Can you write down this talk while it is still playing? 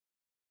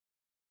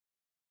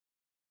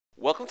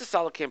Welcome to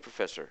SolidCAM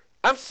Professor.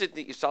 I'm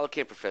Sydney, your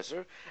SolidCAM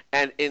Professor,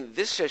 and in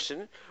this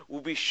session, we'll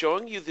be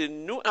showing you the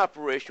new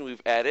operation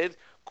we've added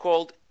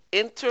called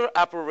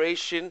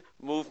inter-operation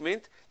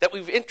movement that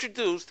we've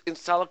introduced in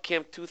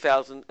SolidCAM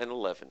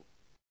 2011.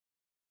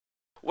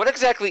 What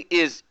exactly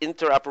is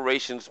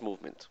inter-operations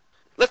movement?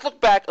 Let's look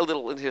back a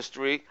little in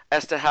history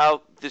as to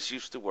how this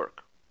used to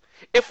work.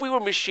 If we were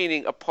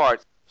machining a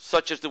part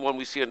such as the one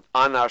we see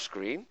on our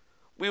screen,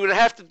 we would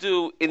have to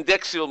do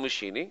indexial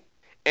machining,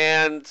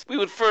 and we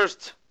would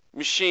first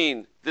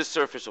machine this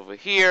surface over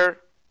here,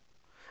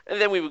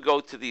 and then we would go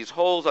to these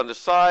holes on the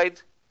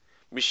side,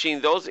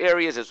 machine those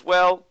areas as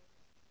well,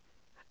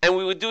 and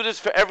we would do this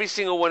for every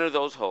single one of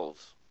those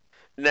holes.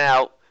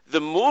 Now, the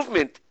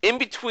movement in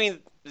between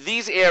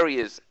these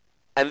areas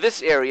and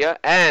this area,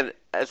 and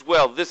as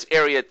well this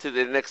area to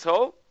the next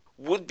hole,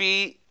 would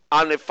be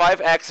on a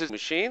 5-axis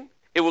machine.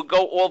 It would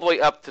go all the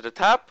way up to the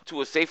top to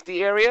a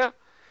safety area,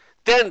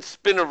 then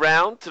spin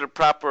around to the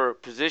proper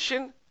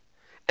position,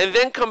 and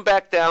then come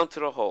back down to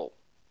the hole.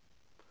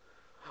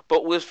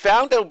 But we've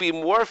found that it will be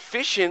more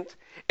efficient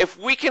if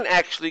we can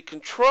actually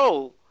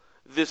control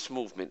this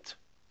movement.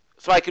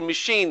 So I can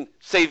machine,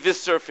 say,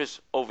 this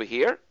surface over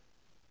here,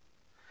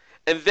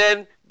 and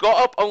then go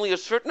up only a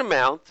certain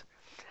amount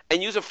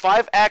and use a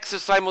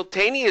 5-axis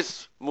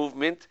simultaneous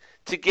movement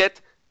to get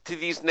to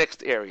these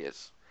next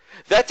areas.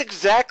 That's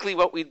exactly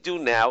what we do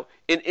now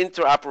in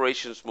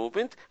inter-operations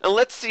movement, and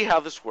let's see how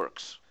this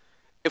works.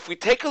 If we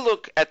take a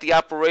look at the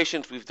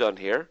operations we've done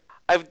here,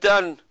 I've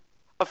done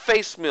a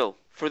face mill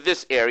for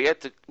this area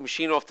to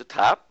machine off the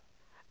top.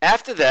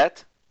 After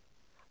that,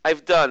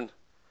 I've done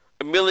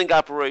a milling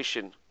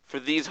operation for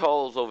these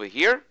holes over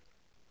here,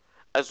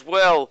 as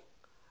well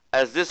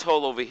as this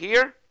hole over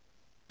here,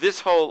 this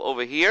hole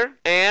over here,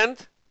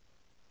 and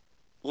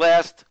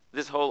last,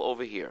 this hole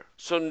over here.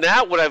 So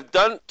now what I've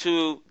done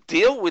to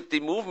deal with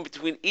the movement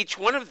between each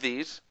one of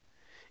these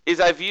is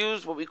I've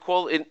used what we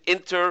call an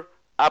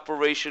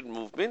inter-operation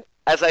movement,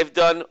 as I've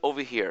done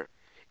over here.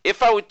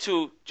 If I were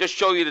to just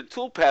show you the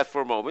tool path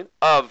for a moment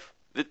of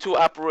the two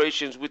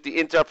operations with the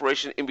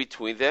inter-operation in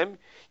between them,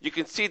 you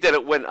can see that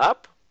it went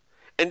up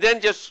and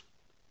then just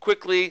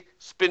quickly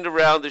spinned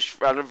around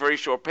on a very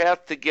short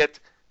path to get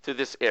to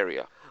this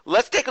area.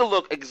 Let's take a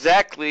look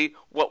exactly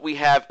what we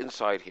have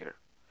inside here.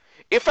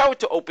 If I were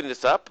to open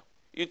this up,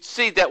 you'd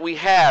see that we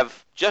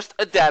have just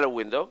a data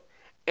window,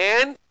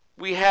 and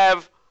we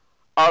have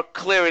our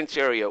clearance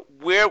area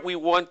where we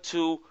want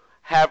to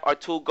have our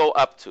tool go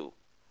up to,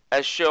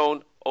 as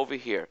shown over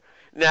here.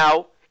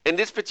 Now, in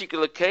this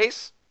particular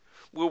case,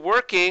 we're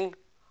working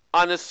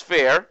on a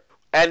sphere,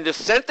 and the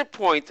center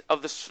point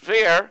of the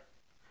sphere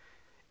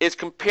is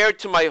compared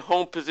to my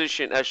home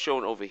position, as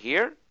shown over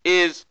here,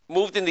 is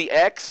moved in the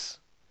X,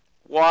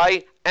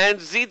 Y, and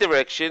Z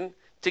direction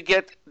to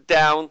get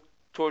down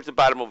towards the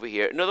bottom over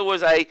here. In other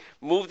words, I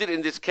moved it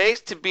in this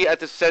case to be at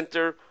the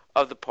center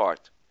of the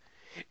part.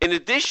 In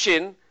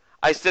addition,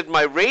 I said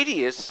my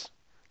radius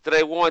that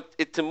I want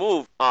it to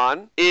move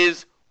on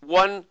is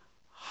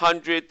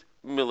 100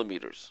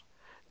 millimeters.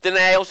 Then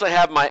I also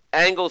have my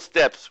angle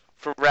steps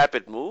for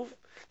rapid move.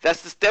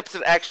 That's the steps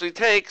it actually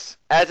takes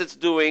as it's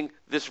doing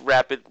this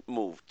rapid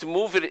move, to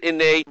move it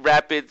in a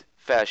rapid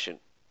fashion.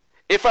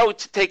 If I were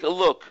to take a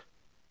look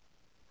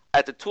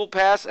at the tool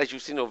path, as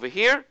you've seen over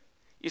here,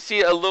 you see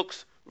it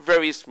looks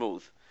very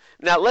smooth.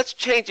 Now let's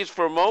change it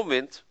for a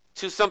moment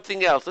to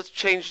something else. Let's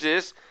change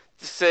this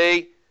to,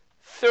 say,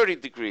 30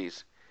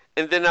 degrees.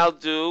 And then I'll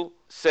do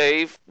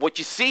save. What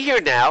you see here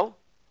now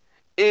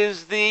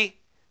is the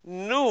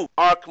new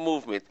arc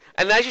movement.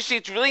 And as you see,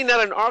 it's really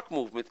not an arc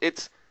movement.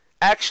 It's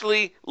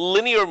actually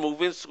linear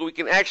movement, so we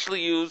can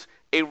actually use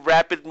a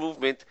rapid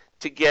movement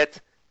to get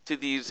to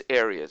these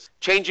areas.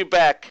 Change it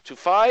back to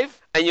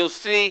 5, and you'll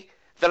see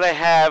that I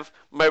have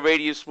my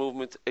radius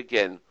movement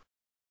again.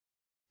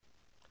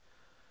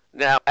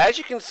 Now, as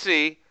you can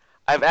see,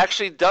 I've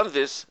actually done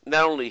this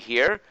not only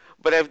here,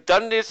 but I've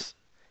done this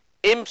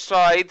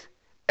inside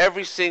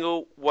every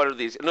single one of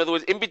these. In other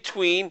words, in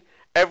between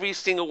every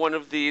single one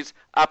of these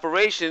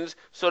operations,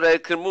 so that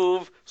it can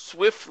move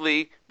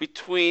swiftly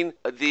between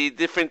the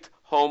different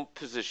home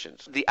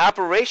positions. The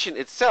operation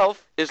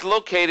itself is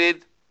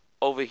located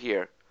over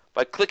here.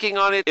 By clicking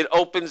on it, it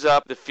opens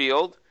up the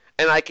field,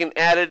 and I can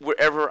add it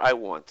wherever I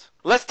want.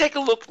 Let's take a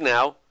look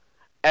now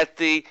at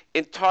the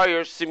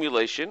entire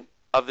simulation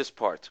of this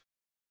part.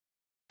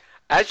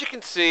 As you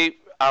can see,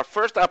 our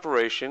first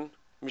operation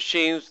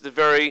machines the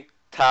very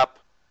top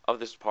of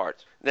this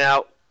part.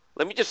 Now,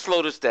 let me just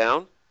slow this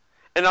down,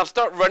 and I'll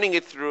start running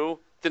it through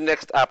the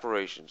next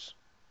operations.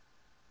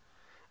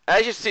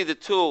 As you see, the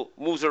tool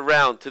moves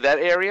around to that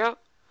area,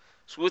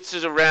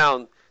 switches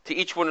around to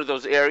each one of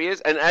those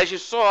areas, and as you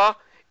saw,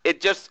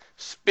 it just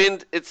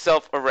spinned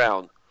itself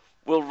around.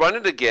 We'll run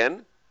it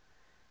again,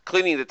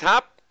 cleaning the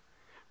top,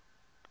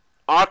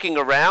 arcing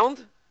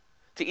around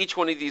to each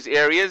one of these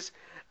areas,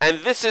 and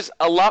this is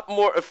a lot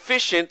more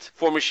efficient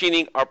for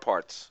machining our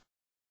parts.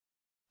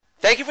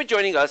 Thank you for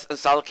joining us on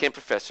SolidCAM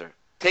Professor.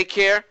 Take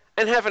care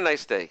and have a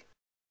nice day.